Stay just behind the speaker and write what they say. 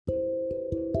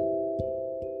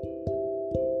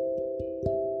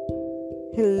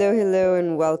Hello,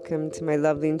 and welcome to my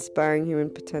lovely, inspiring human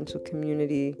potential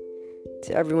community.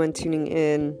 To everyone tuning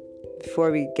in,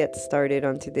 before we get started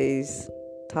on today's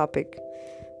topic,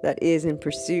 that is in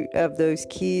pursuit of those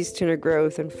keys to inner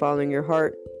growth and following your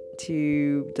heart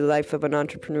to the life of an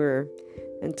entrepreneur,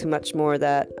 and to much more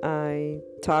that I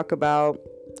talk about,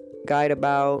 guide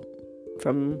about,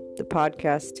 from the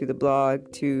podcast to the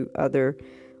blog to other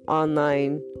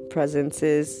online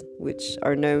presences which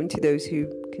are known to those who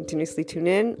continuously tune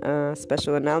in.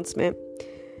 Special announcement: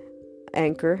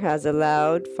 Anchor has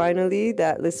allowed finally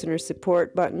that listener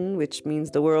support button, which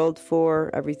means the world for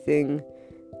everything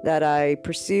that I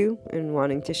pursue and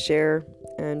wanting to share,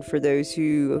 and for those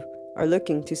who are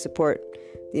looking to support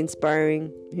the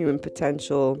inspiring human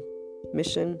potential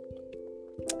mission,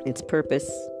 its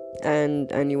purpose,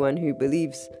 and anyone who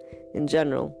believes in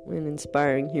general in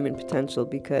inspiring human potential,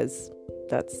 because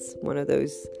that's one of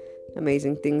those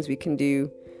amazing things we can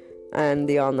do, and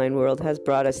the online world has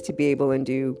brought us to be able and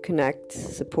do connect,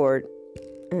 support,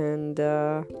 and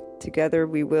together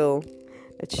we will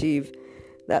achieve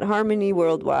that harmony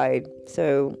worldwide.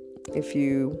 So if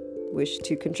you wish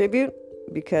to contribute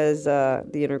because the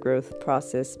inner growth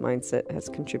process mindset has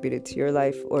contributed to your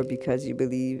life, or because you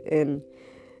believe in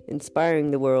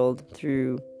inspiring the world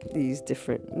through these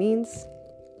different means,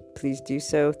 please do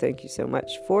so. Thank you so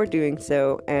much for doing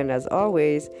so. And as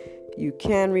always, you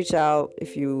can reach out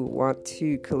if you want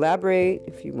to collaborate,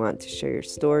 if you want to share your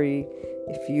story,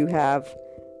 if you have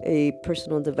a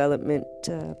personal development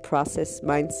process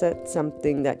mindset,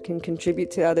 something that can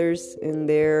contribute to others in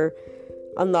their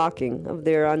unlocking of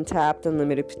their untapped,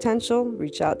 unlimited potential.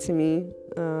 Reach out to me.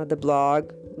 The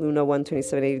blog,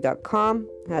 luna12780.com,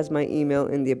 has my email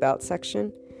in the About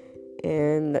section.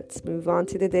 And let's move on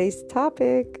to today's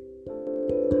topic.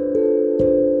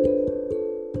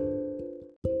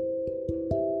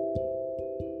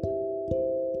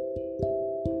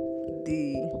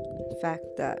 The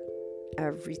fact that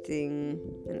everything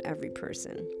and every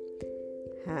person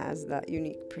has that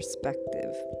unique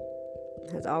perspective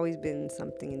has always been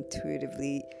something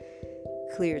intuitively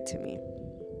clear to me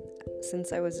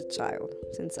since I was a child,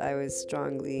 since I was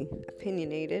strongly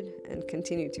opinionated and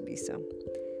continue to be so.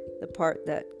 The part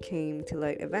that came to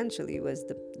light eventually was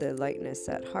the lightness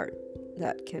at heart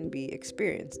that can be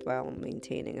experienced while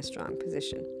maintaining a strong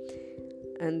position.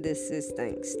 And this is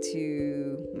thanks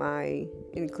to my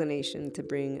inclination to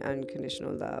bring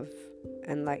unconditional love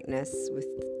and lightness with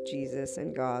Jesus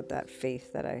and God, that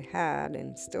faith that I had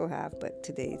and still have, but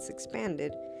today it's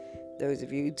expanded. Those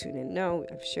of you who tune in know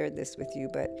I've shared this with you,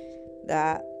 but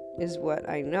that is what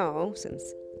I know, since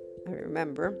I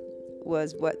remember,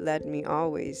 was what led me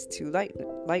always to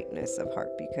lightness of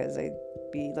heart, because I'd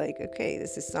be like, okay,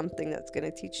 this is something that's going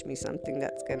to teach me something,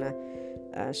 that's going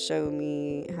to show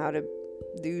me how to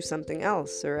do something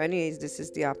else, or anyways, this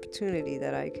is the opportunity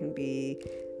that I can be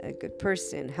a good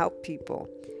person, help people,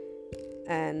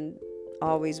 and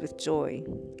always with joy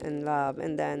and love.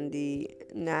 And then the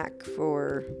knack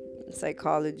for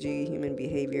psychology, human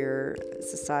behavior,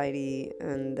 society,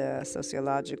 and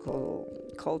sociological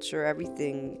culture,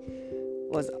 everything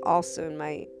was also in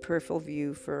my peripheral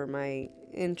view for my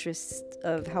interest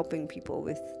of helping people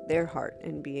with their heart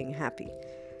and being happy.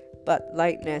 But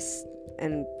lightness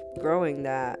and growing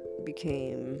that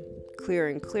became clearer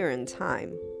and clearer in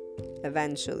time,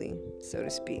 eventually, so to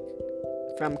speak,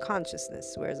 from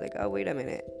consciousness, where it's like, oh, wait a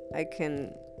minute, I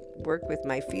can work with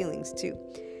my feelings too,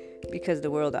 because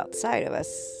the world outside of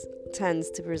us tends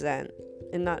to present,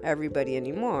 and not everybody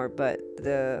anymore, but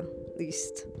at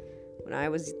least when I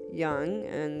was young,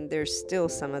 and there's still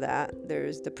some of that,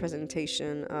 there's the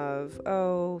presentation of,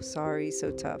 oh, sorry,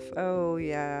 so tough, oh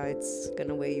yeah, it's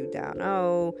gonna weigh you down,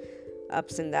 oh,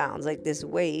 ups and downs, like this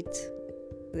weight,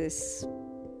 this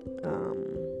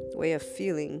way of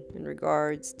feeling in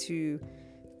regards to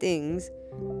things,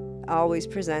 always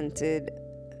presented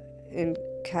in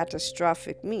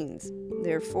catastrophic means.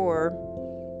 Therefore,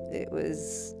 it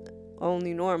was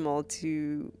only normal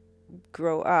to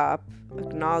grow up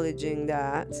acknowledging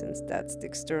that, since that's the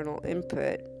external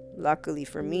input. Luckily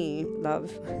for me,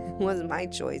 love was my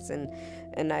choice,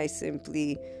 and I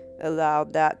simply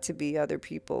allowed that to be other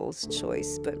people's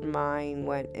choice, but mine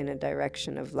went in a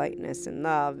direction of lightness and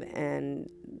love, and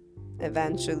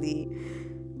eventually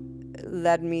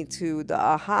led me to the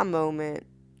aha moment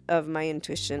of my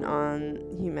intuition on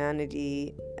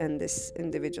humanity and this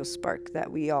individual spark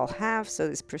that we all have. So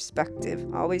this perspective,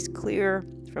 always clear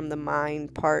from the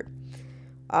mind part,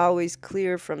 always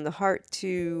clear from the heart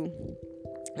too.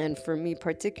 And for me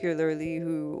particularly,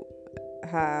 who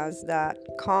has that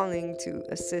calling to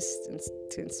assist and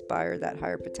to inspire that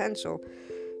higher potential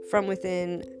from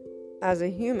within as a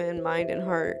human, mind and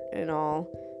heart and all,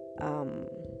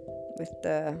 with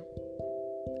the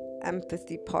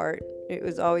empathy part, it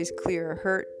was always clear.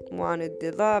 Hurt wanted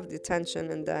the love, the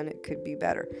attention, and then it could be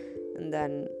better. And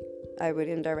then I would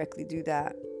indirectly do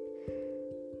that.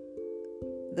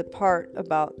 The part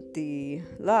about the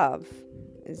love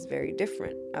is very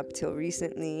different. Up till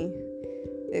recently,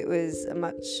 it was a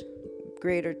much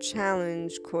greater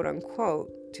challenge, quote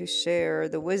unquote, to share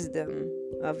the wisdom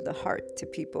of the heart to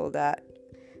people that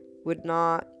would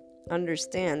not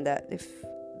understand that if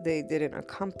they didn't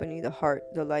accompany the heart,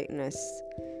 the lightness,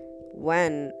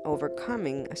 when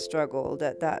overcoming a struggle,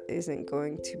 that isn't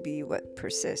going to be what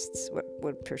persists. What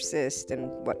would persist, and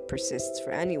what persists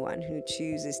for anyone who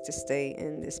chooses to stay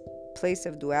in this place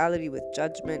of duality with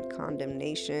judgment,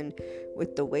 condemnation,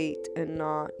 with the weight, and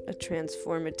not a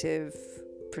transformative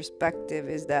perspective,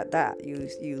 is that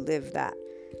you live that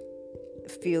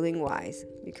feeling wise,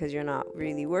 because you're not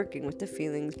really working with the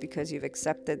feelings, because you've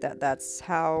accepted that that's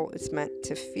how it's meant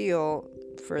to feel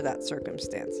for that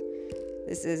circumstance.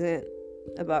 This isn't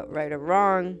about right or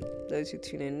wrong. Those who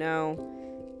tune in know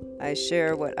I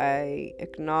share what I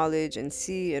acknowledge and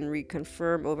see and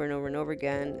reconfirm over and over and over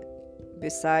again.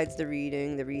 Besides the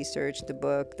reading, the research, the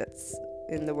book that's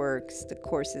in the works, the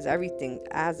courses, everything,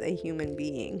 as a human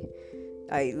being,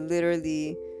 I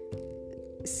literally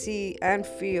see and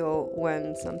feel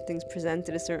when something's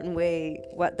presented a certain way,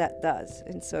 what that does.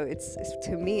 And so it's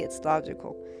to me, it's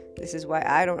logical. This is why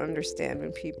I don't understand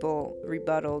when people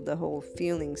rebuttal the whole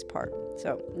feelings part.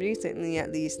 So recently,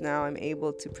 at least now, I'm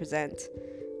able to present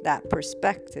that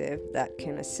perspective that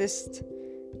can assist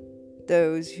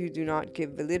those who do not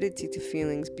give validity to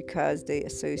feelings because they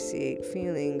associate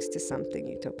feelings to something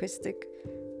utopistic.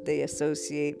 They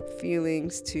associate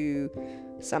feelings to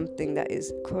something that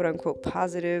is quote unquote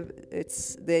positive.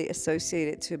 They associate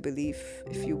it to a belief,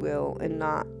 if you will, and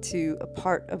not to a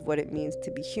part of what it means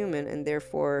to be human, and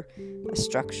therefore a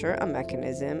structure, a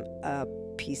mechanism, a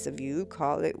piece of you,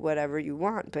 call it whatever you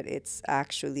want, but it's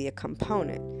actually a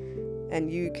component,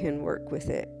 and you can work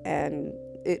with it, and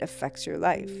it affects your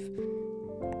life,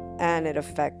 and it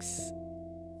affects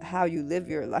how you live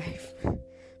your life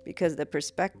because the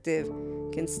perspective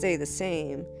can stay the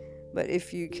same. But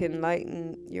if you can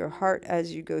lighten your heart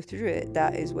as you go through it,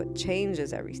 that is what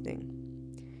changes everything.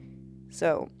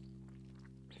 So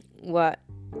what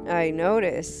I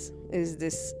notice is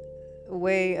this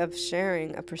way of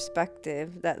sharing a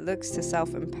perspective that looks to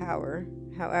self-empower.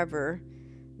 However,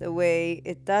 the way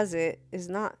it does it is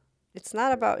not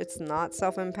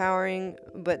self-empowering,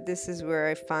 but this is where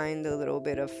I find a little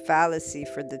bit of fallacy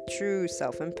for the true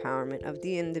self-empowerment of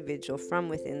the individual from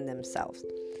within themselves.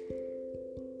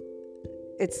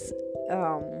 It's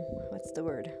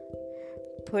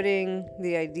putting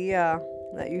the idea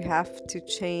that you have to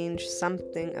change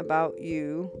something about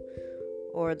you,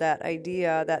 or that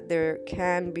idea that there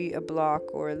can be a block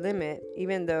or a limit,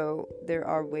 even though there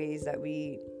are ways that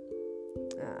we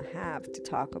have to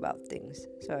talk about things.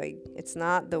 So it's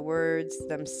not the words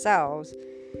themselves,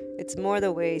 it's more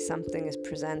the way something is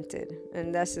presented.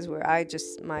 And this is where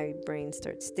my brain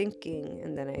starts thinking,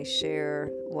 and then I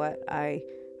share what I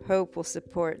hope will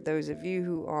support those of you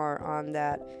who are on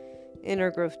that inner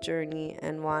growth journey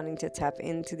and wanting to tap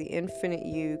into the infinite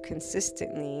you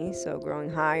consistently, so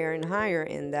growing higher and higher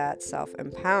in that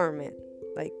self-empowerment,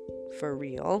 like for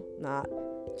real, not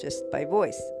just by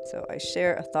voice. So I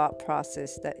share a thought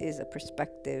process that is a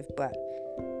perspective, but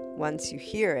once you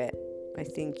hear it, I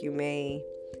think you may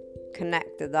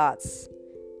connect the dots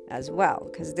as well,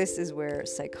 because this is where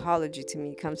psychology to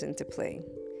me comes into play.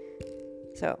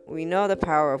 So we know the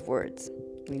power of words.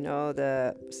 We know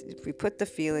if we put the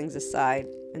feelings aside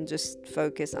and just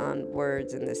focus on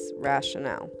words and this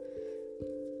rationale,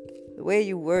 the way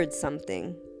you word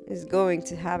something is going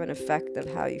to have an effect of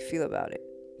how you feel about it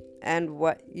and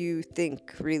what you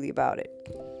think really about it.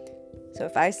 So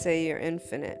if I say you're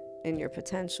infinite in your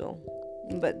potential,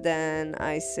 but then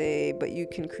I say, but you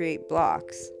can create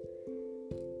blocks,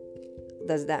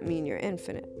 does that mean you're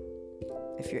infinite?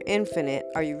 If you're infinite,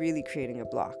 are you really creating a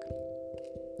block?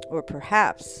 Or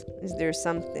perhaps, is there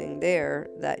something there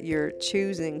that you're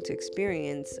choosing to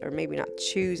experience, or maybe not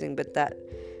choosing, but that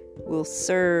will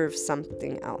serve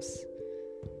something else?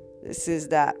 This is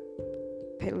that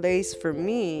place for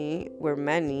me where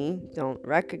many don't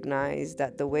recognize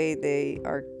that the way they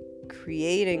are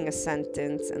creating a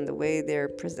sentence and the way they're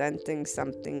presenting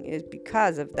something is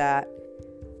because of that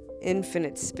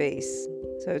infinite space.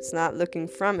 So it's not looking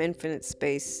from infinite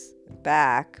space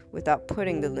back without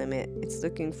putting the limit. It's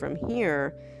looking from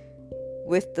here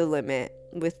with the limit,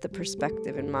 with the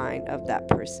perspective in mind of that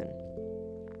person.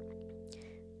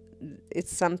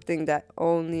 it's something that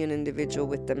only an individual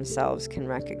with themselves can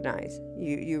recognize.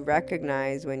 You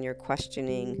recognize when you're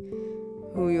questioning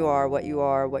who you are, what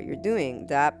you're doing.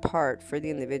 That part for the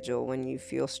individual, when you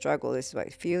feel struggle, this is why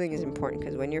feeling is important,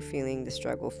 because when you're feeling the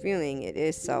struggle feeling, it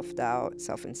is self-doubt,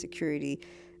 self-insecurity.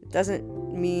 It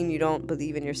doesn't mean you don't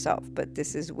believe in yourself, but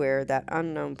this is where that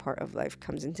unknown part of life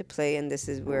comes into play, and this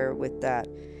is where, with that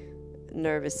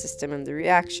nervous system and the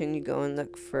reaction, you go and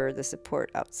look for the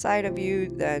support outside of you,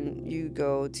 then you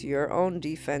go to your own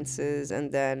defenses,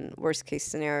 and then worst case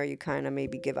scenario, you kind of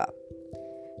maybe give up.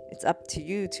 It's up to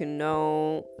you to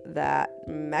know that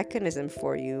mechanism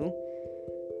for you.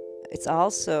 It's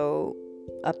also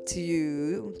up to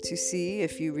you to see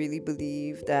if you really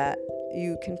believe that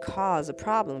you can cause a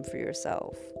problem for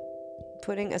yourself,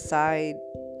 putting aside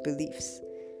beliefs.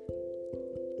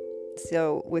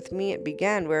 So with me, it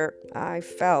began where I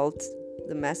felt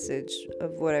the message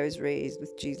of what I was raised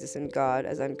with Jesus and God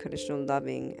as unconditional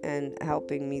loving and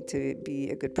helping me to be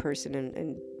a good person,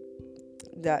 and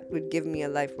that would give me a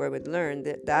life where I would learn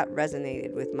that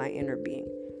resonated with my inner being.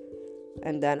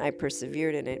 And then I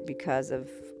persevered in it because of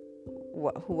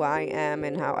who I am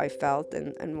and how I felt,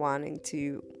 and wanting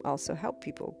to also help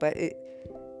people. But it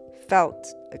felt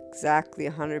exactly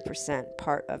 100%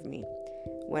 part of me.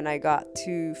 When I got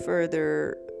to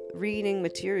further reading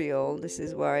material, this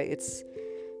is why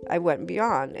I went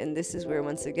beyond, and this is where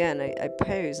once again I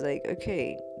pose like,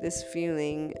 okay, this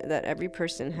feeling that every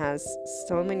person has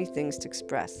so many things to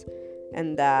express,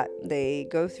 and that they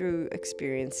go through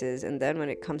experiences, and then when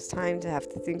it comes time to have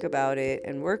to think about it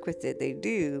and work with it, they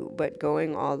do, but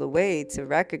going all the way to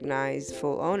recognize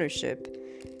full ownership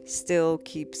still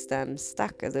keeps them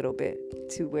stuck a little bit,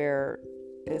 to where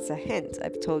it's a hint.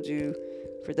 I've told you,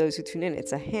 for those who tune in,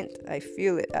 it's a hint. I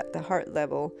feel it at the heart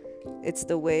level. It's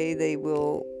the way they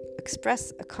will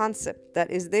express a concept that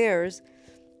is theirs,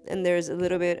 and there's a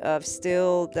little bit of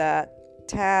still that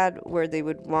tad where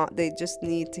they just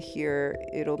need to hear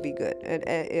it'll be good, and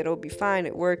it'll be fine,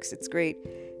 it works, it's great.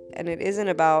 And it isn't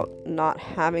about not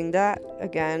having that.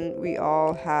 Again, we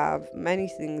all have many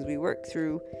things we work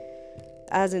through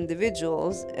as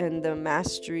individuals, and the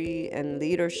mastery and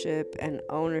leadership and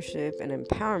ownership and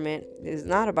empowerment is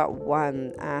not about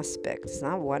one aspect. It's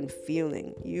not one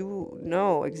feeling. You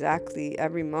know exactly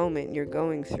every moment you're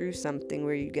going through something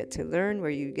where you get to learn, where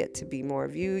you get to be more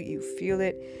of you. You feel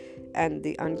it, and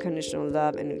the unconditional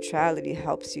love and neutrality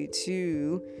helps you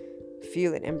to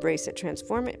feel it, embrace it,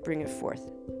 transform it, bring it forth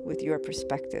with your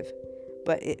perspective.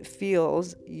 But it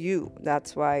feels you.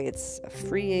 That's why it's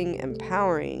freeing,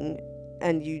 empowering,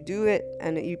 and you do it,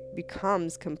 and it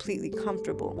becomes completely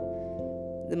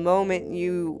comfortable. The moment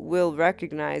you will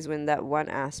recognize when that one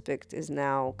aspect is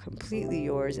now completely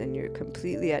yours, and you're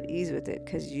completely at ease with it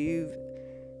because you've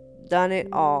done it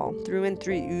all through and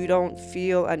through. You don't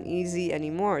feel uneasy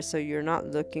anymore, so you're not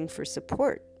looking for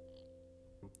support,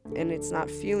 and it's not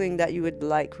feeling that you would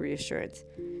like reassurance.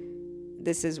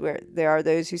 This is where there are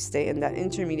those who stay in that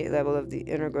intermediate level of the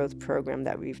inner growth program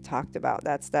that we've talked about.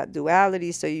 That's that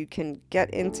duality, so you can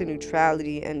get into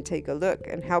neutrality and take a look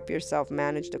and help yourself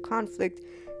manage the conflict,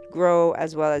 grow,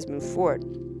 as well as move forward.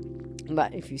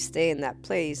 But if you stay in that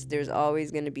place, there's always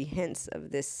going to be hints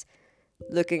of this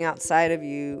looking outside of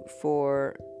you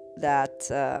for that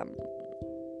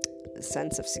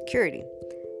sense of security.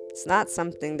 It's not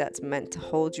something that's meant to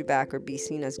hold you back or be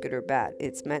seen as good or bad.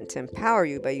 It's meant to empower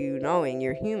you by you knowing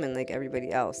you're human like everybody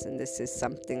else. And this is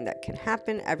something that can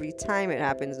happen every time it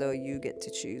happens, though. You get to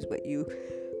choose what you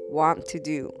want to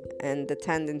do. And the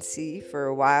tendency for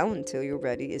a while until you're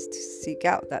ready is to seek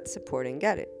out that support and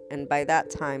get it. And by that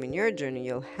time in your journey,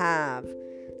 you'll have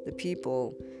the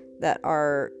people that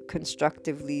are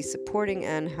constructively supporting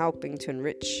and helping to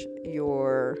enrich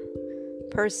your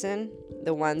person.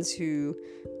 The ones who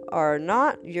are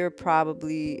not, you're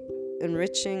probably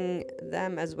enriching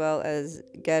them as well as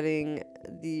getting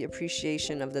the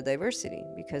appreciation of the diversity,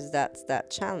 because that's that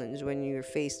challenge when you're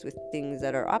faced with things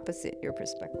that are opposite your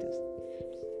perspectives.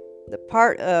 The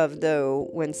part of, though,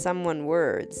 when someone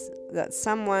words that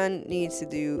someone needs to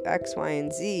do X, Y,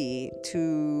 and Z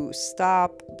to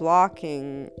stop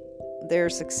blocking their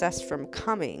success from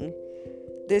coming,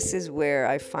 this is where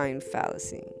I find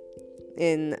fallacy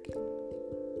in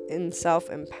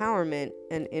self-empowerment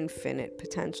and infinite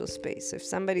potential space. If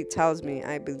somebody tells me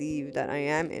I believe that I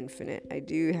am infinite, I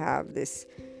do have this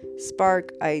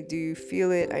spark, I do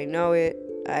feel it, I know it,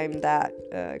 I'm that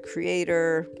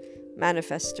creator,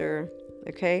 manifester,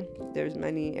 okay? There's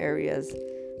many areas,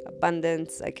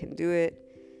 abundance, I can do it.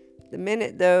 The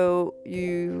minute, though,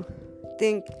 you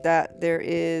think that there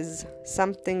is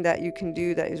something that you can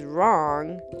do that is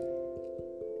wrong,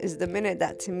 is the minute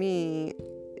that, to me,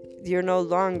 you're no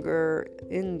longer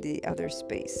in the other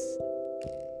space.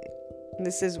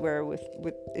 This is where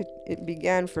it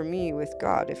began for me with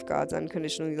God. If God's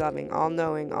unconditionally loving,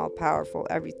 all-knowing, all-powerful,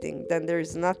 everything, then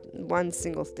there's not one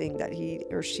single thing that he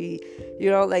or she,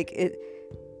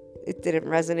 it didn't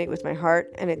resonate with my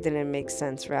heart, and it didn't make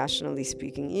sense rationally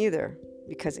speaking either,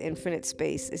 because infinite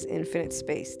space is infinite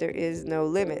space. There is no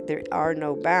limit. There are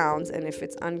no bounds. And if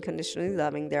it's unconditionally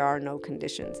loving, there are no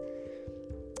conditions.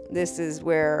 This is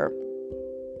where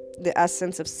the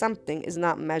essence of something is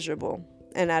not measurable.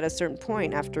 And at a certain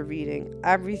point, after reading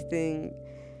everything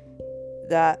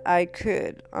that I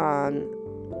could on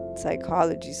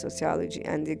psychology, sociology,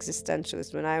 and the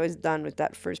existentialist, when I was done with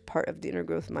that first part of the Inner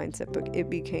Growth Mindset book, it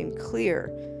became clear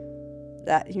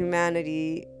that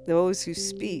humanity, those who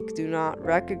speak, do not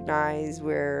recognize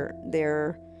where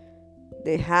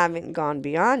they haven't gone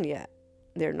beyond yet.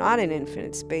 They're not in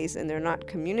infinite space, and they're not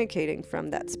communicating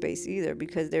from that space either,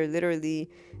 because they're literally,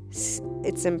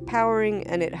 it's empowering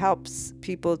and it helps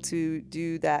people to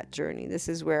do that journey. This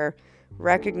is where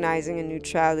recognizing a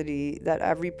neutrality, that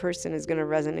every person is going to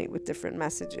resonate with different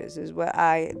messages, is what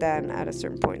I then at a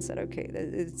certain point said, okay,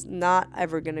 it's not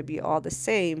ever going to be all the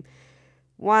same.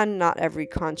 One, not every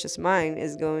conscious mind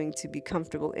is going to be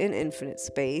comfortable in infinite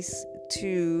space.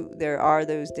 Two, there are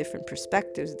those different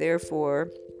perspectives. Therefore,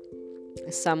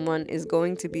 someone is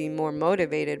going to be more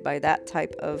motivated by that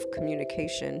type of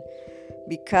communication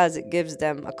because it gives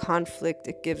them a conflict.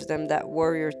 It gives them that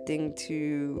warrior thing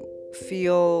to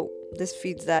feel. This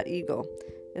feeds that ego,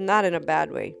 and not in a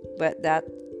bad way, but that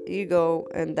ego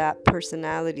and that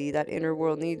personality, that inner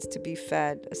world, needs to be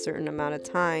fed a certain amount of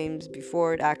times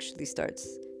before it actually starts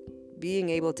being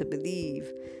able to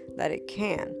believe that it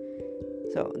can.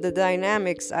 So the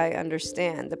dynamics I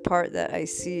understand. The part that I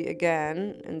see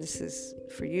again, and this is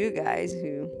for you guys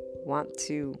who want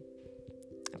to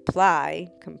apply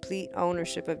complete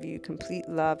ownership of you, complete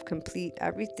love, complete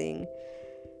everything,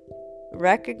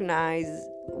 recognize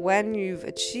when you've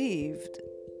achieved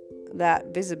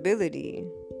that visibility,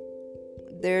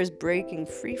 there's breaking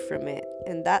free from it,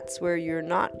 and that's where you're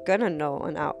not gonna know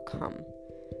an outcome.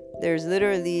 There's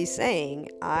literally saying,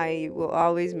 I will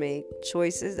always make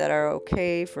choices that are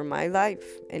okay for my life,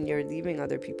 and you're leaving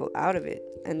other people out of it.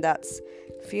 And that's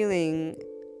feeling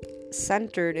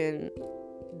centered in,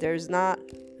 there's not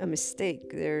a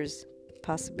mistake, there's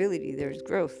possibility, there's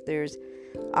growth, there's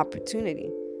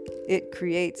opportunity. It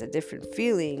creates a different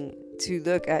feeling to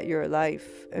look at your life.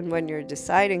 And when you're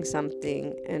deciding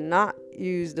something, and not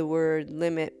use the word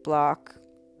limit, block,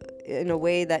 in a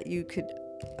way that you could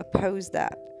oppose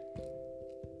that.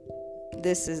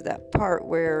 This is that part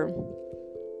where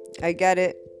I get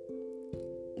it,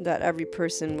 that every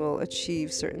person will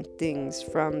achieve certain things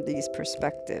from these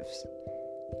perspectives.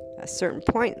 At a certain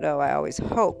point, though, I always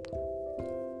hope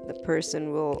the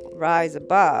person will rise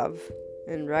above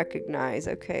and recognize,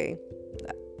 okay,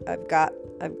 I've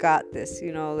got this,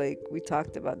 like we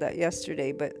talked about that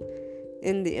yesterday, but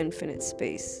in the infinite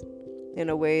space, in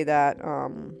a way that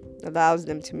allows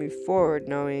them to move forward,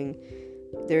 knowing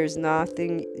there's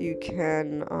nothing you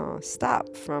can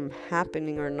stop from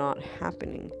happening or not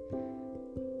happening.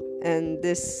 And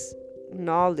this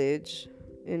knowledge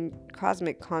in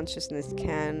cosmic consciousness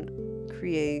can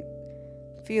create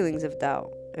feelings of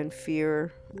doubt and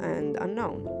fear and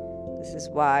unknown. This is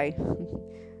why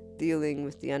dealing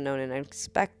with the unknown and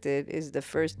unexpected is the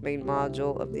first main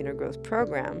module of the Inner Growth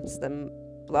Program. It's the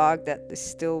blog that is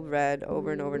still read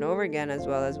over and over and over again, as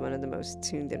well as one of the most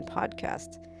tuned in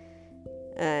podcasts.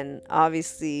 And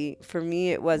obviously, for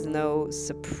me, it was no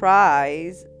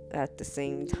surprise. At the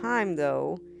same time,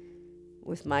 though,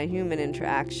 with my human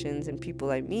interactions and people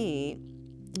I meet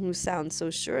who sound so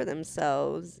sure of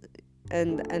themselves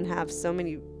and have so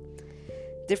many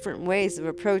different ways of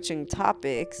approaching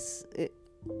topics, it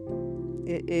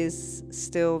is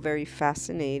still very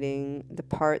fascinating, the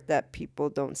part that people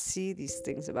don't see these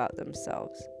things about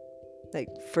themselves. Like,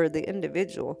 for the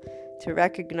individual to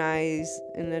recognize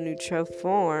in a neutral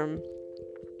form,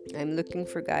 I'm looking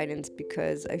for guidance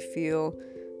because I feel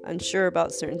unsure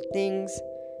about certain things.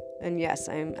 And yes,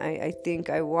 I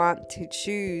think I want to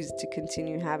choose to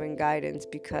continue having guidance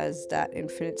because that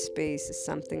infinite space is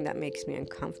something that makes me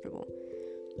uncomfortable.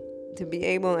 To be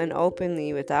able and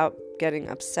openly, without getting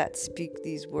upset, speak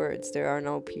these words. There are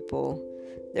no people.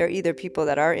 There are either people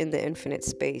that are in the infinite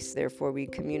space, therefore we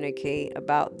communicate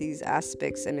about these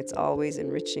aspects and it's always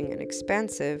enriching and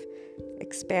expansive,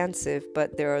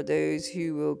 but there are those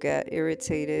who will get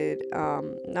irritated,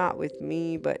 not with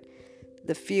me, but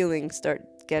the feelings start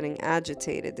getting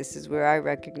agitated. This is where I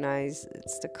recognize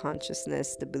it's the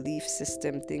consciousness, the belief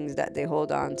system, things that they hold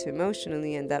on to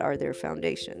emotionally and that are their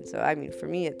foundation. So, I mean, for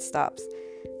me, it stops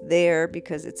there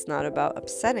because it's not about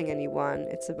upsetting anyone.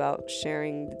 It's about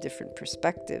sharing the different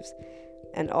perspectives.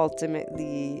 And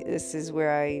ultimately, this is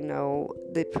where I know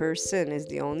the person is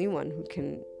the only one who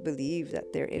can believe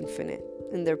that they're infinite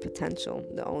in their potential,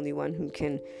 the only one who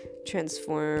can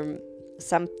transform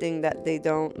something that they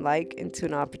don't like into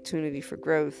an opportunity for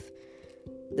growth.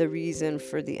 The reason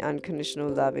for the unconditional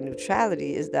love and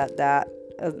neutrality is that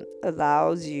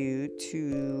allows you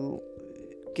to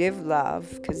give love,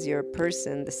 because you're a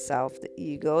person, the self, the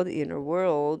ego, the inner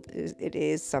world, it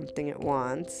is something it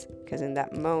wants, because in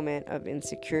that moment of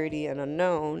insecurity and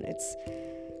unknown, it's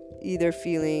either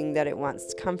feeling that it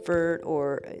wants comfort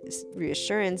or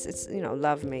reassurance. It's,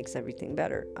 love makes everything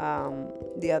better.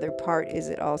 The other part is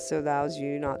it also allows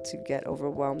you not to get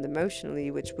overwhelmed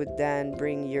emotionally, which would then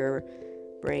bring your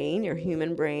brain, your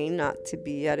human brain, not to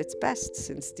be at its best,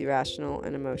 since the rational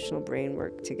and emotional brain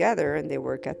work together, and they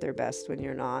work at their best when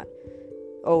you're not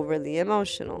overly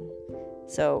emotional.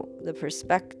 So the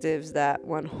perspectives that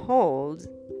one holds,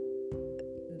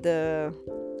 the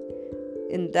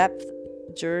in-depth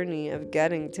journey of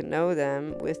getting to know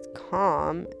them with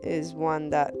calm, is one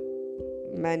that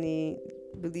many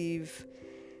believe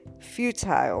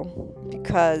futile,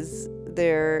 because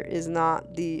there is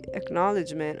not the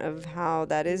acknowledgement of how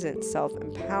that isn't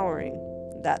self-empowering.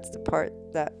 That's the part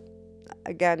that,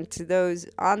 again, to those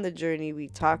on the journey, we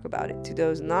talk about it. To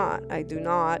those not, I do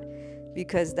not,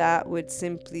 because that would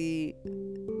simply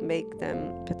make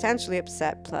them potentially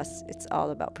upset. Plus, it's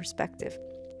all about perspective.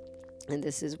 And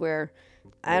this is where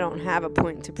I don't have a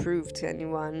point to prove to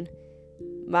anyone.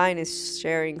 Mine is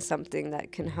sharing something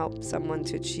that can help someone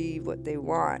to achieve what they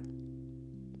want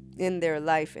in their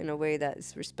life in a way that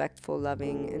is respectful,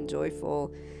 loving, and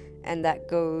joyful, and that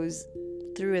goes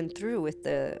through and through with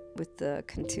the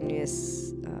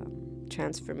continuous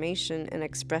transformation and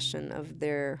expression of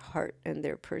their heart and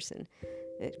their person.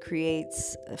 It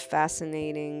creates a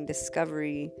fascinating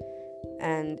discovery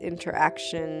and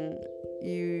interaction.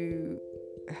 You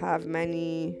have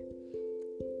many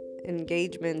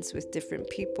engagements with different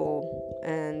people,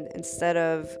 and instead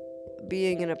of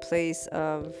being in a place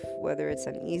of whether it's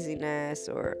uneasiness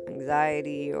or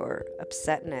anxiety or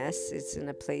upsetness, it's in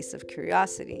a place of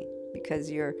curiosity,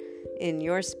 because you're in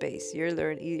your space.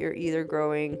 You're either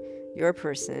growing your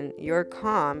person, you're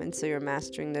calm, and so you're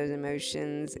mastering those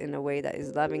emotions in a way that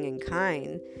is loving and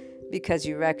kind, because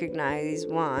you recognize,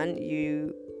 one,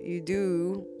 you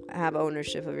do have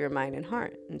ownership of your mind and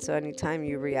heart. And so anytime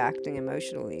you're reacting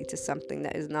emotionally to something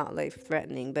that is not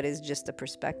life-threatening but is just a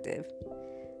perspective,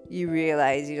 you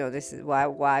realize, this is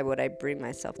why would I bring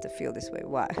myself to feel this way?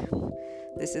 Why?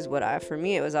 This is for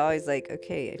me, it was always like,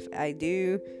 okay, if I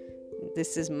do,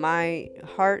 this is my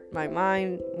heart, my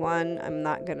mind. One, I'm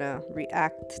not gonna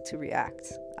react.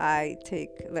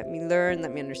 Let me learn,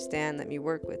 let me understand, let me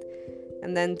work with.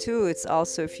 And then two, it's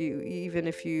also, even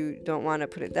if you don't want to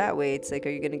put it that way, it's like, are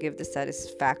you going to give the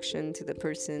satisfaction to the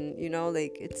person?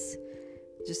 It's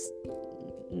just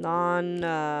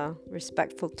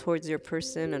non-respectful towards your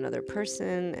person, another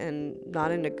person, and not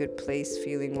in a good place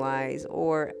feeling wise,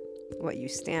 or what you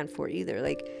stand for either.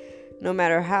 Like, no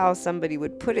matter how somebody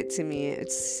would put it to me,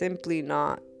 it's simply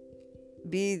not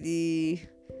be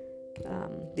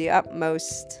the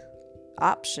utmost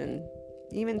option,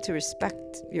 even to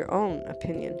respect your own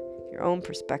opinion, your own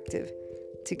perspective,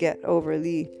 to get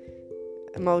overly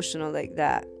emotional like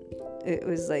that. It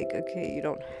was like, okay, you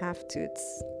don't have to,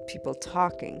 it's people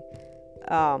talking.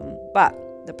 But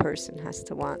the person has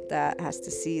to want that, has to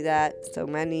see that. So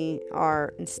many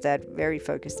are instead very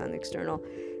focused on external,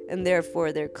 and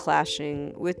therefore they're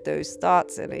clashing with those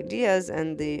thoughts and ideas,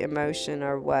 and the emotion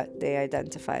are what they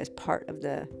identify as part of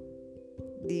the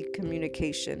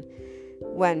communication.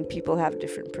 When people have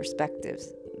different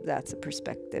perspectives, that's a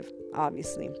perspective,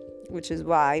 obviously, which is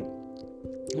why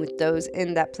with those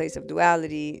in that place of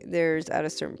duality, there's at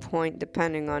a certain point,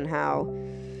 depending on how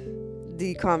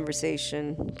the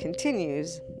conversation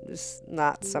continues, it's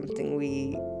not something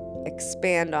we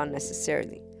expand on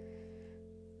necessarily.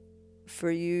 For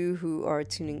you who are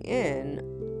tuning in,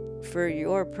 for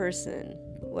your person,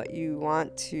 what you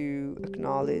want to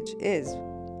acknowledge is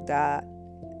that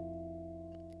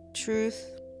truth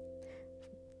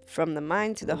from the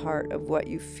mind to the heart of what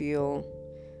you feel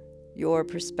your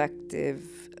perspective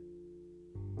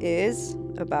is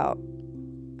about.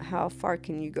 How far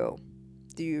can you go?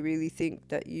 Do you really think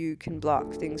that you can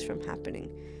block things from happening?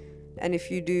 And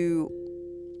if you do,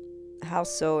 how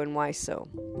so and why so?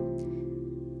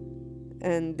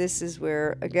 And this is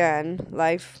where, again,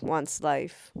 life wants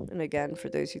life. And again, for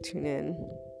those who tune in,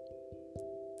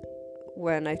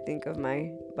 when I think of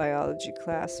my biology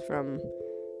class from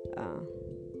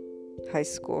high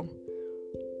school,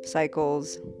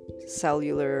 cycles,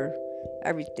 cellular,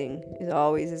 everything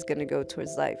is going to go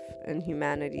towards life. And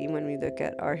humanity, when we look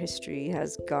at our history,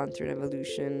 has gone through an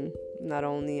evolution, not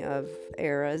only of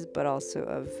eras, but also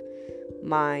of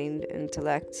mind,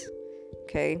 intellect.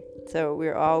 Okay, so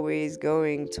we're always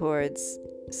going towards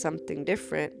something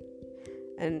different,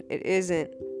 and it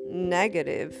isn't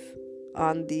negative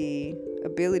on the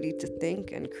ability to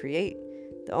think and create.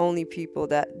 The only people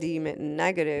that deem it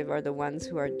negative are the ones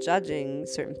who are judging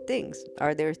certain things.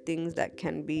 Are there things that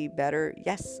can be better?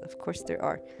 Yes, of course there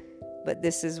are. But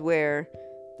this is where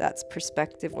that's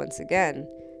perspective once again.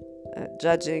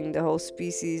 Judging the whole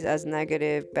species as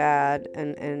negative, bad,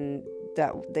 and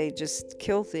that they just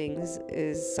kill things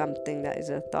is something that is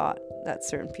a thought that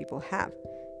certain people have.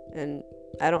 And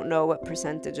I don't know what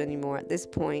percentage anymore at this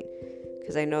point,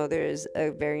 because I know there's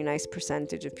a very nice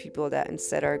percentage of people that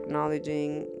instead are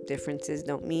acknowledging differences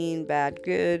don't mean bad,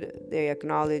 good. They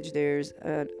acknowledge there's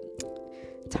a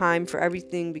time for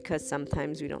everything, because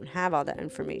sometimes we don't have all that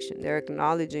information. They're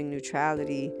acknowledging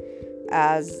neutrality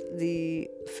as the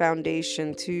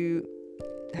foundation to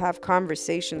have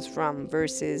conversations from,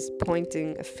 versus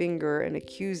pointing a finger and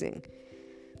accusing.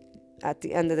 At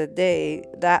the end of the day,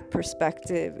 that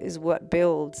perspective is what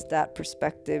builds, that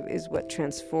perspective is what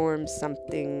transforms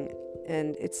something,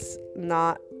 and it's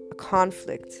not a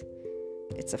conflict,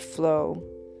 it's a flow.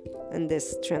 And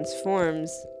this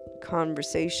transforms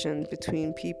conversations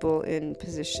between people in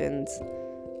positions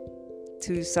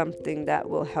to something that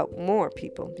will help more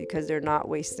people, because they're not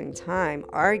wasting time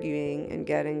arguing and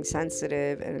getting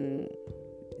sensitive and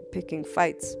picking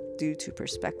fights due to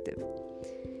perspective.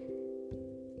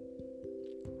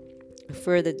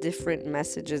 For the different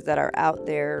messages that are out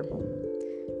there,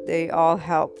 they all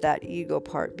help that ego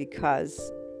part,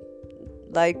 because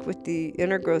like with the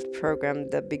inner growth program,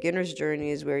 the beginner's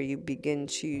journey is where you begin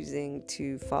choosing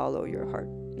to follow your heart.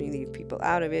 You leave people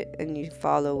out of it and you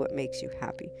follow what makes you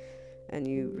happy, and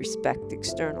you respect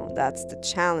external. That's the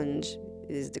challenge,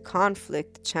 is the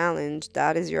conflict, the challenge.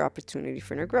 That is your opportunity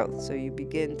for inner growth. So you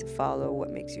begin to follow what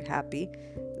makes you happy,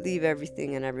 leave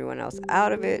everything and everyone else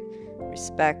out of it,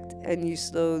 respect, and you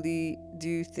slowly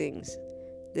do things.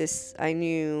 This I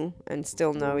knew and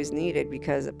still know is needed,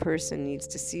 because a person needs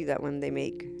to see that when they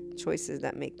make choices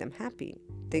that make them happy,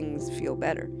 things feel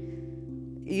better.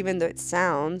 Even though it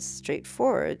sounds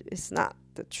straightforward, it's not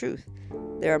the truth.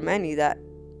 There are many that,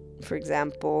 for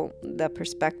example, the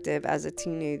perspective as a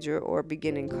teenager or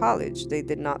beginning college, they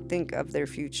did not think of their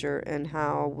future and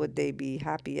how would they be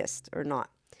happiest or not.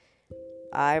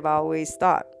 I've always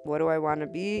thought, what do I want to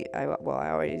be? I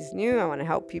always knew I want to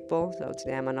help people. So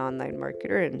today I'm an online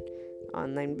marketer and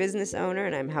online business owner,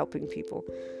 and I'm helping people.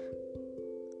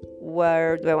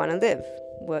 Where do I want to live?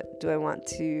 What do I want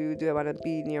to do? I want to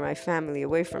be near my family,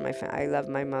 away from my family. I love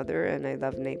my mother and I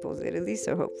love Naples, Italy.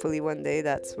 So hopefully one day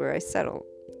that's where I settle.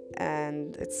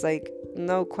 And it's like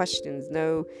no questions,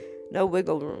 no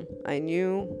wiggle room. I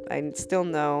knew, I still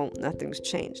know, nothing's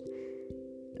changed.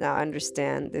 Now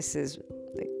understand, this is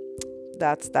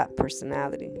that's that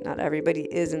personality. Not everybody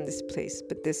is in this place,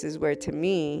 but this is where, to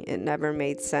me, it never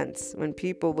made sense. When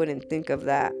people wouldn't think of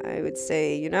that, I would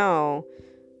say,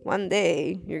 one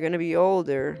day you're going to be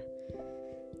older,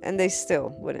 and they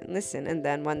still wouldn't listen. And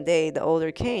then one day the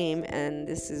older came, and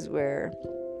this is where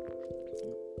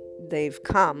they've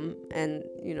come, and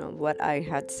what I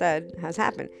had said has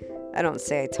happened. I don't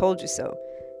say I told you so.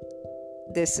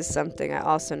 This is something I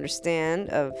also understand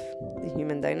of the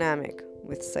human dynamic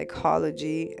with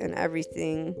psychology and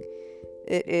everything.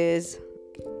 It is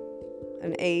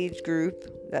an age group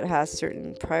that has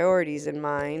certain priorities in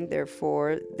mind.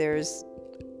 Therefore, there's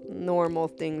normal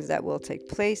things that will take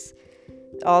place.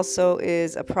 It also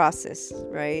is a process,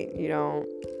 right? You don't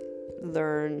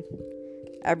learn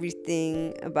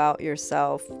everything about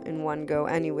yourself in one go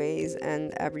anyways,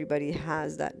 and everybody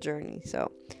has that journey.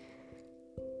 So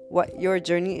what your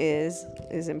journey is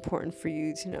important for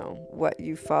you to know. What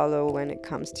you follow when it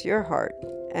comes to your heart,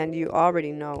 and you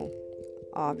already know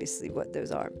obviously what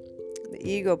those are. The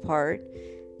ego part,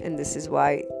 and this is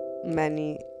why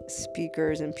many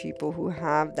speakers and people who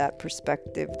have that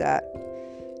perspective that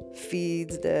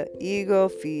feeds the ego,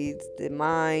 feeds the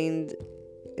mind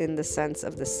in the sense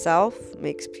of the self,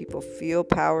 makes people feel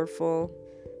powerful,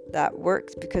 that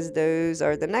works, because those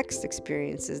are the next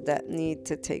experiences that need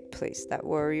to take place. That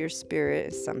warrior spirit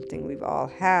is something we've all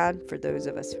had. For those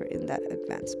of us who are in that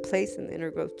advanced place in the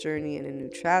inner growth journey and in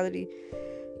neutrality,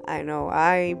 I know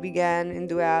I began in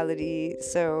duality,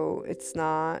 so it's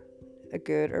not a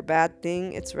good or bad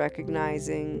thing. It's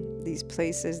recognizing these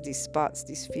places, these spots,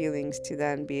 these feelings to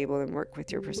then be able to work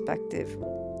with your perspective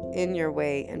in your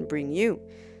way and bring you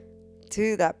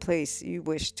to that place you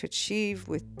wish to achieve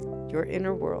with your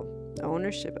inner world,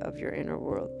 ownership of your inner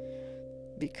world,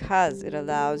 because it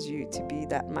allows you to be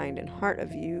that mind and heart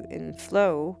of you in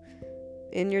flow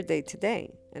in your day to day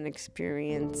and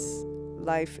experience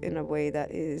life in a way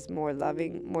that is more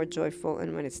loving, more joyful,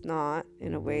 and when it's not,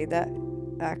 in a way that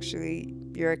actually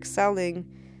you're excelling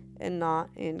and not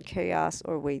in chaos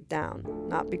or weighed down.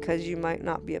 Not because you might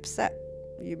not be upset.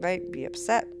 You might be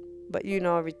upset, but you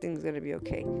know everything's going to be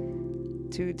okay.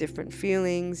 Two different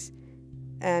feelings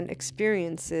and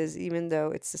experiences, even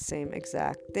though it's the same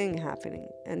exact thing happening.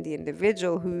 And the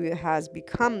individual who has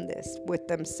become this with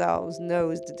themselves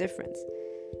knows the difference.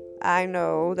 I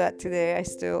know that today I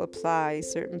still apply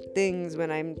certain things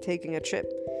when I'm taking a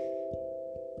trip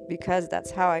because that's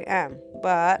how I am.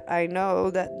 But I know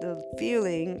that the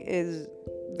feeling is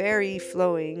very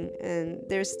flowing and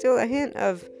there's still a hint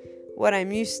of what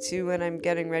I'm used to when I'm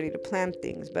getting ready to plan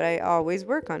things, but I always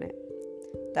work on it.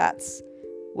 That's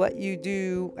what you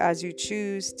do as you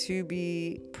choose to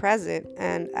be present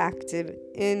and active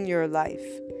in your life.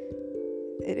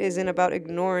 It isn't about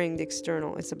ignoring the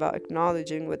external. It's about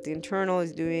acknowledging what the internal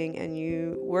is doing and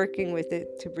you working with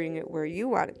it to bring it where you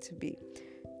want it to be.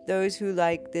 Those who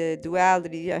like the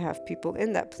duality, I have people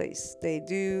in that place. They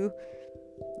do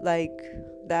like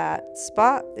that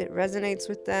spot. It resonates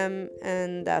with them,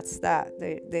 and that's that.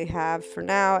 They have, for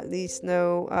now at least,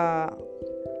 no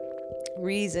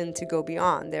reason to go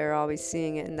beyond. They're always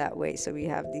seeing it in that way. So we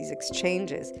have these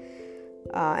exchanges.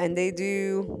 And they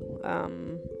do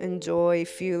enjoy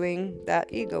feeling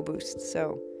that ego boost.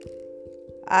 So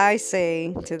I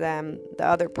say to them the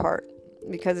other part,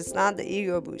 because it's not the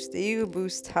ego boost. The ego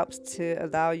boost helps to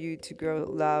allow you to grow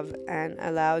love and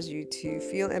allows you to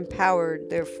feel empowered.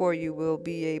 Therefore, you will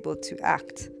be able to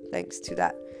act thanks to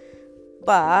that.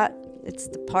 But it's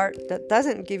the part that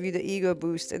doesn't give you the ego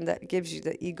boost and that gives you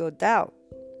the ego doubt.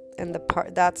 And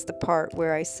that's the part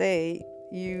where I say,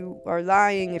 you are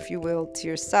lying, if you will, to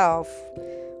yourself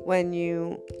when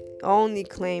you only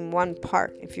claim one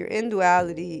part. If you're in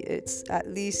duality, it's at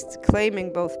least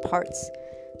claiming both parts,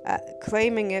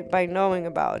 claiming it by knowing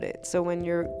about it. So when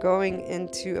you're going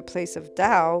into a place of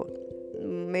doubt,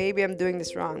 maybe I'm doing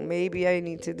this wrong, maybe I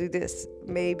need to do this,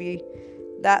 maybe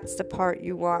that's the part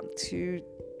you want to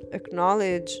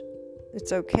acknowledge.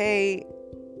 It's okay,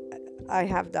 I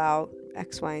have doubt,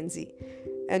 X, Y, and Z,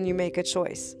 and you make a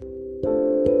choice.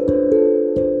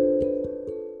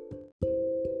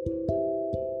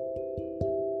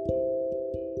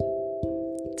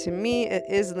 To me, it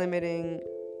is limiting,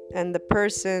 and the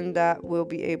person that will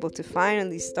be able to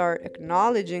finally start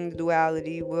acknowledging the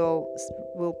duality will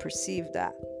perceive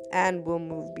that and will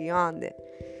move beyond it,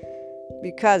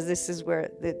 because this is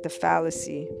where the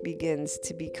fallacy begins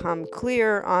to become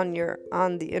clear on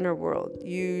the inner world.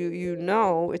 You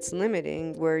know it's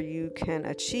limiting where you can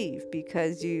achieve,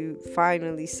 because you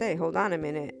finally say, hold on a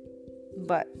minute,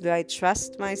 but do I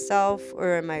trust myself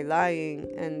or am I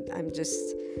lying and I'm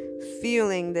just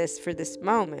feeling this for this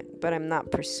moment, but I'm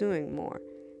not pursuing more?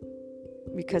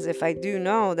 Because if I do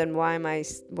know, then why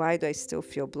do I still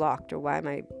feel blocked, or why am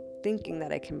I thinking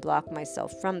that I can block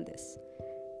myself from this?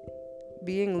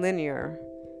 Being linear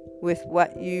with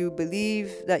what you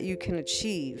believe that you can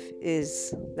achieve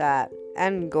is that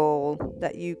end goal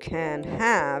that you can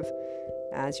have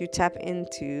as you tap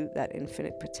into that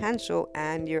infinite potential,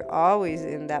 and you're always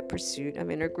in that pursuit of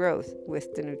inner growth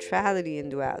with the neutrality and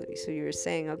duality. So you're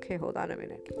saying, okay, hold on a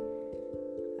minute.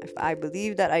 If I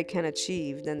believe that I can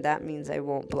achieve, then that means I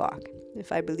won't block.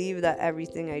 If I believe that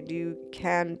everything I do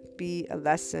can be a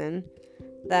lesson,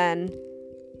 then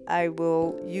I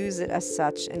will use it as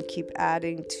such and keep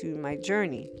adding to my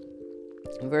journey,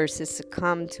 versus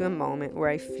succumb to a moment where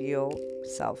I feel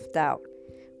self-doubt,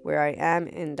 where I am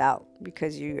in doubt,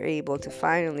 because you're able to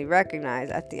finally recognize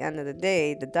at the end of the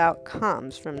day, the doubt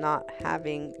comes from not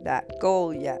having that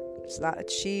goal yet. It's not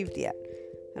achieved yet.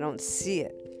 I don't see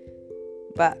it.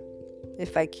 But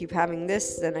if I keep having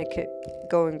this, then I keep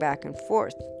going back and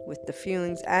forth with the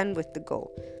feelings and with the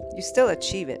goal. You still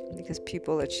achieve it, because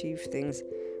people achieve things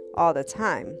all the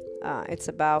time. It's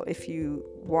about if you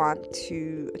want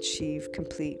to achieve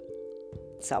complete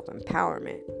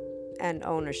self-empowerment and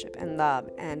ownership and love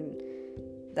and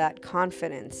that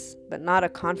confidence, but not a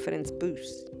confidence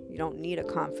boost. You don't need a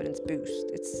confidence boost.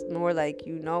 It's more like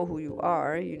you know who you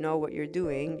are, you know what you're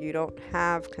doing, you don't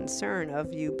have concern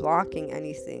of you blocking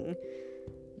anything,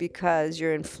 because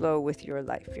you're in flow with your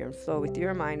life. You're in flow with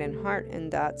your mind and heart,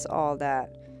 and that's all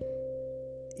that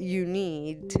you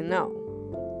need to know.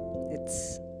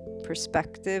 It's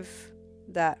perspective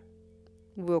that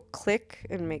will click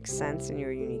and make sense in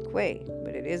your unique way.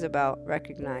 But it is about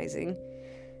recognizing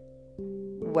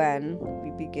when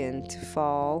we begin to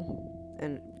fall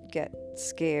and get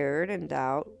scared and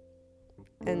doubt,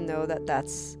 and know that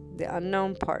that's the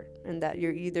unknown part, and that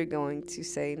you're either going to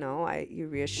say no, you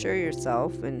reassure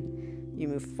yourself and you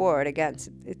move forward. Again,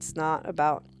 it's not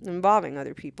about involving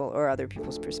other people or other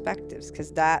people's perspectives,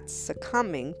 because that's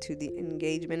succumbing to the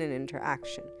engagement and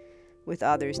interaction with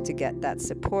others to get that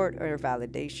support or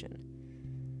validation.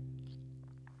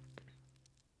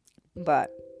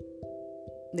 But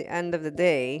the end of the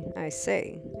day, I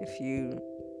say, if you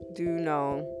do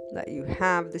know that you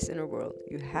have this inner world,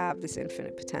 you have this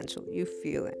infinite potential, you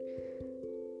feel it,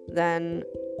 then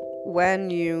when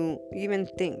you even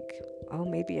think, oh,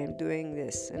 maybe I'm doing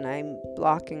this and I'm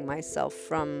blocking myself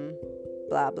from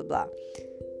blah, blah, blah,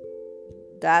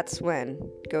 that's when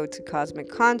go to cosmic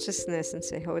consciousness and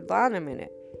say, hold on a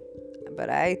minute, but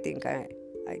I think I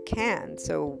can.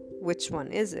 So which one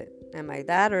is it? Am I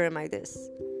that or am I this?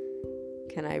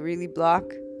 Can I really block?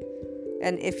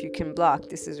 And if you can block,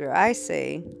 this is where I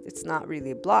say it's not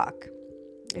really a block.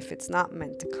 If it's not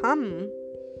meant to come,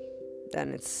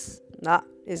 then it's not.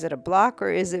 Is it a block, or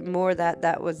is it more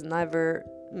that was never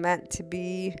meant to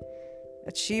be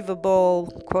achievable,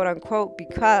 quote unquote,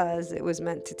 because it was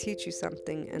meant to teach you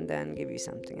something and then give you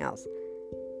something else,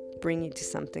 bring you to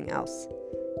something else?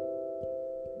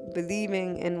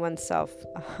 Believing in oneself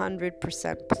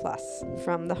 100% plus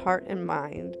from the heart and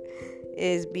mind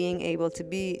is being able to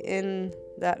be in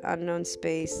that unknown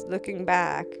space, looking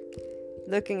back,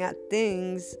 looking at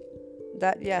things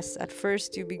that, yes, at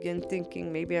first you begin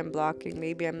thinking, maybe I'm blocking,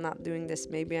 maybe I'm not doing this,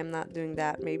 maybe I'm not doing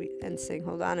that, maybe, and saying,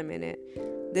 hold on a minute,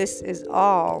 this is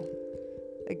all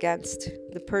against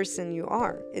the person you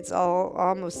are. It's all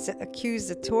almost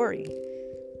accusatory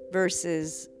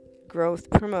versus growth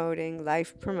promoting,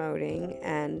 life promoting,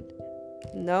 and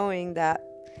knowing that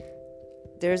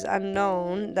there's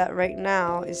unknown that right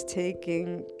now is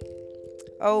taking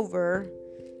over,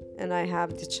 and I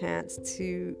have the chance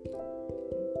to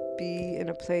be in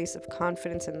a place of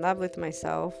confidence and love with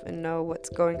myself and know what's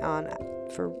going on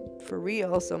for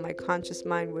real. So my conscious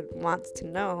mind wants to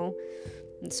know,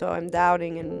 and so I'm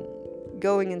doubting and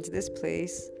going into this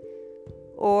place.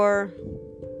 Or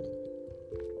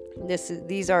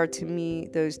these are to me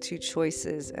those two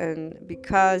choices. And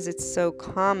because it's so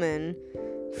common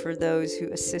for those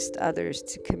who assist others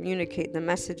to communicate the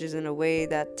messages in a way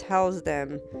that tells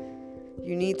them,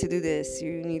 you need to do this,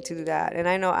 you need to do that. And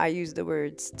I know I use the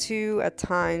words too. At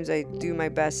times I do my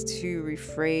best to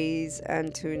rephrase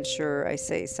and to ensure I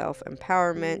say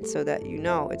self-empowerment so that you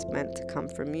know it's meant to come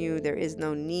from you. There is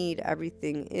no need.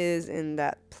 Everything is in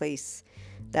that place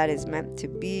that is meant to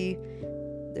be.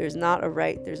 There's not a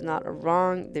right, there's not a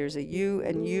wrong. There's a you,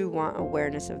 and you want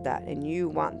awareness of that, and you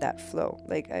want that flow.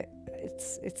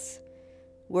 It's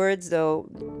words, though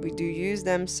we do use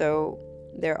them. So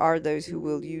there are those who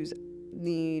will use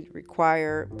need,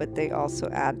 require, but they also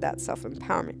add that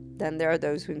self-empowerment. Then there are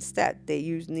those who instead they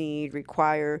use need,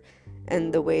 require,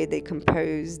 and the way they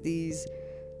compose these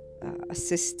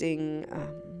assisting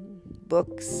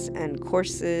books and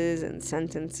courses and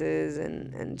sentences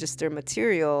and just their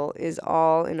material is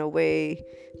all in a way,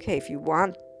 okay, if you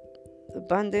want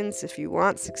abundance, if you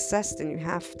want success, then you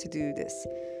have to do this.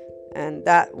 And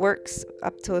that works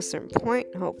up to a certain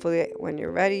point. Hopefully when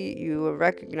you're ready, you will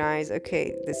recognize,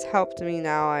 okay, this helped me,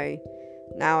 now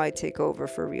I take over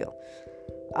for real.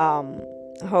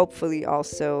 Hopefully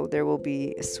also there will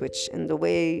be a switch in the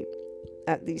way,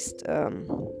 at least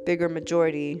bigger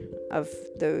majority of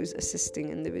those assisting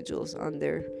individuals on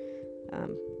their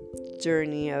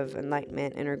journey of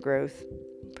enlightenment, inner growth,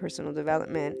 personal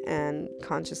development, and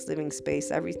conscious living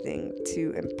space, everything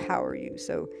to empower you.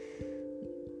 So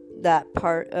that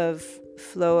part of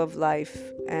flow of life,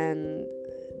 and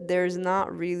there's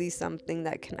not really something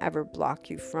that can ever block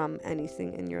you from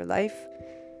anything in your life.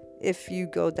 If you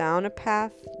go down a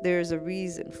path, there's a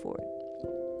reason for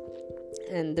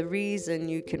it. And the reason,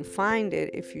 you can find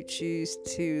it if you choose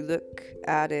to look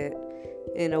at it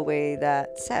in a way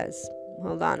that says,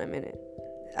 hold on a minute,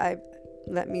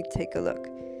 let me take a look.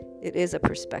 It is a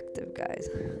perspective, guys.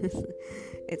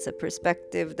 It's a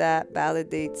perspective that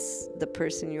validates the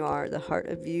person you are, the heart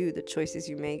of you, the choices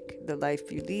you make, the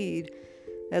life you lead.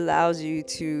 Allows you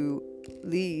to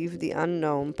leave the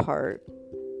unknown part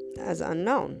as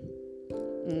unknown,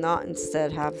 not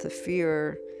instead have the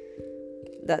fear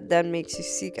that then makes you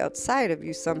seek outside of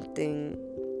you something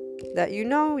that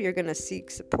you're going to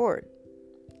seek support,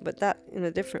 but that in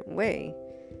a different way,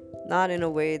 not in a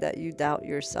way that you doubt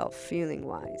yourself feeling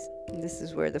wise. And this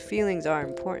is where the feelings are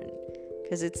important,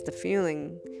 because it's the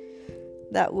feeling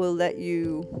that will let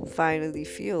you finally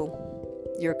feel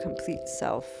your complete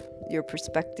self, your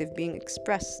perspective being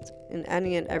expressed in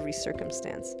any and every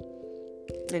circumstance.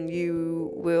 And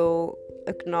you will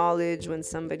acknowledge when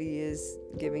somebody is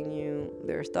giving you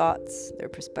their thoughts, their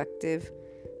perspective.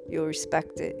 You'll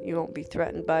respect it. You won't be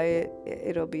threatened by it.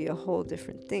 It'll be a whole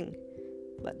different thing.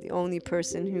 But the only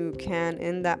person who can,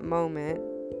 in that moment,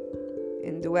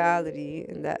 in duality,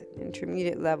 in that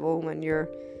intermediate level, when you're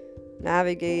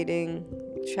navigating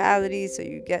neutrality, so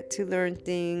you get to learn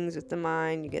things with the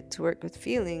mind, you get to work with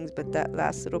feelings, but that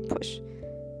last little push,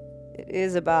 it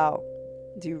is about,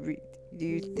 do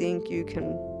you think you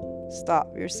can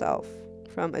stop yourself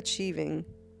from achieving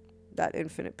that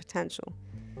infinite potential?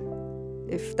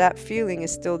 If that feeling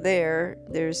is still there,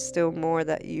 there's still more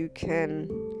that you can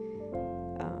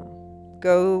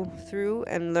go through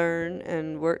and learn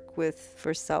and work with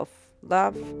for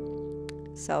self-love,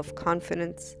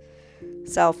 self-confidence,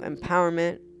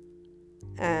 self-empowerment.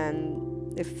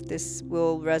 And if this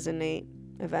will resonate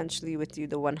eventually with you,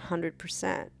 the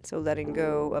 100%, so letting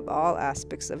go of all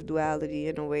aspects of duality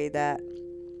in a way that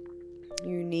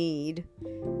you need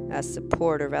as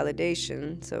support or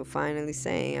validation. So finally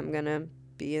saying, I'm going to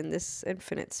be in this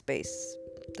infinite space.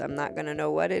 I'm not going to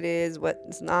know what it is, what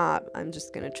it's not. I'm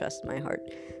just going to trust my heart.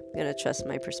 I'm going to trust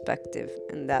my perspective.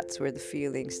 And that's where the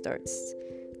feeling starts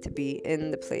to be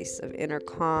in the place of inner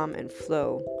calm and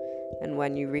flow. And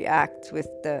when you react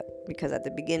because at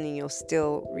the beginning you'll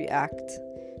still react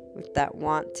with that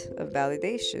want of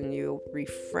validation, you'll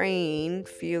refrain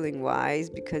feeling wise,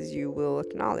 because you will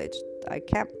acknowledge, I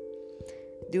can't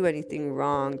do anything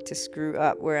wrong to screw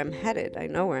up where I'm headed. I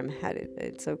know where I'm headed.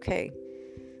 It's okay.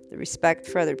 The respect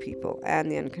for other people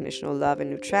and the unconditional love and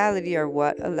neutrality are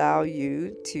what allow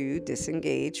you to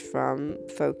disengage from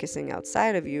focusing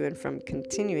outside of you and from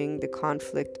continuing the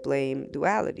conflict, blame,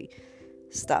 duality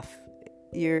stuff.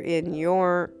 You're in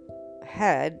your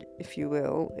head, if you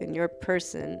will, in your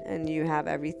person, and you have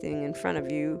everything in front of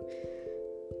you.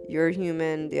 You're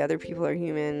human, the other people are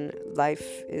human,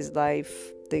 life is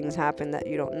life, things happen that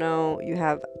you don't know. You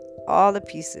have all the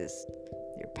pieces,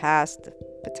 your past, the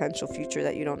potential future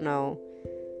that you don't know.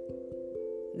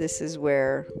 This is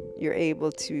where you're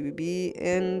able to be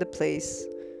in the place.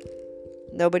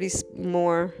 Nobody's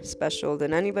more special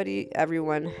than anybody.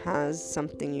 Everyone has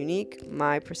something unique.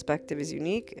 My perspective is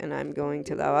unique, and I'm going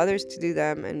to allow others to do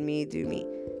them and me do me.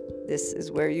 This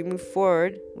is where you move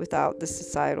forward without the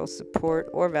societal support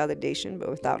or validation, but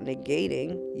without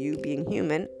negating you being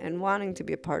human and wanting to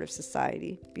be a part of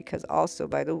society. Because also,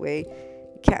 by the way,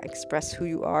 you can't express who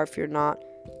you are if you're not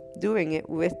doing it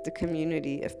with the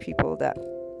community of people that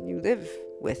you live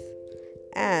with.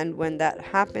 And when that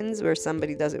happens, where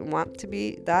somebody doesn't want to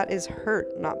be, that is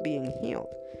hurt, not being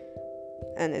healed.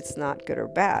 And it's not good or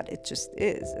bad. It just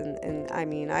is. And I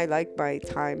mean, I like my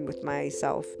time with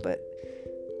myself, but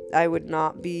I would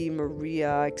not be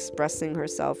Maria expressing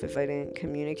herself if I didn't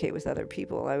communicate with other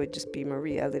people. I would just be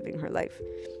Maria living her life.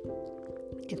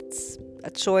 It's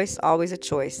a choice, always a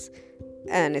choice.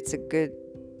 And it's a good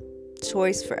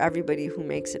choice for everybody who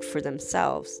makes it for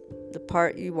themselves. The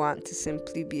part you want to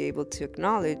simply be able to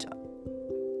acknowledge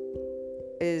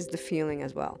is the feeling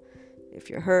as well. If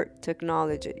you're hurt, to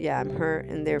acknowledge it. Yeah, I'm hurt,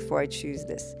 and therefore I choose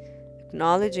this.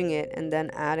 Acknowledging it and then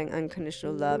adding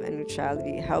unconditional love and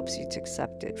neutrality helps you to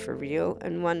accept it for real,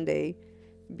 and one day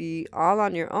be all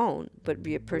on your own, but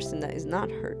be a person that is not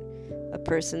hurt. A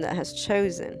person that has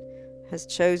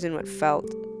chosen what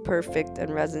felt perfect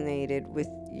and resonated with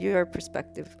your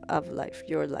perspective of life,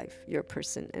 your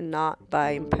person, and not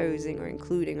by imposing or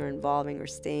including or involving or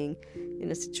staying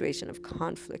in a situation of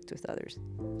conflict with others.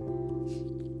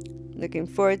 Looking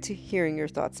forward to hearing your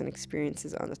thoughts and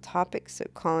experiences on the topic, so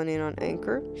call in on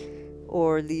Anchor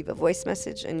or leave a voice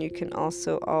message, and you can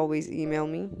also always email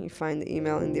me. You find the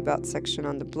email in the About section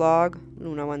on the blog,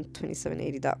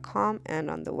 luna12780.com, and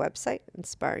on the website,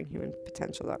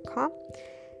 inspiringhumanpotential.com.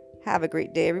 Have a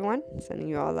great day, everyone. Sending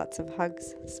you all lots of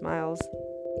hugs, smiles.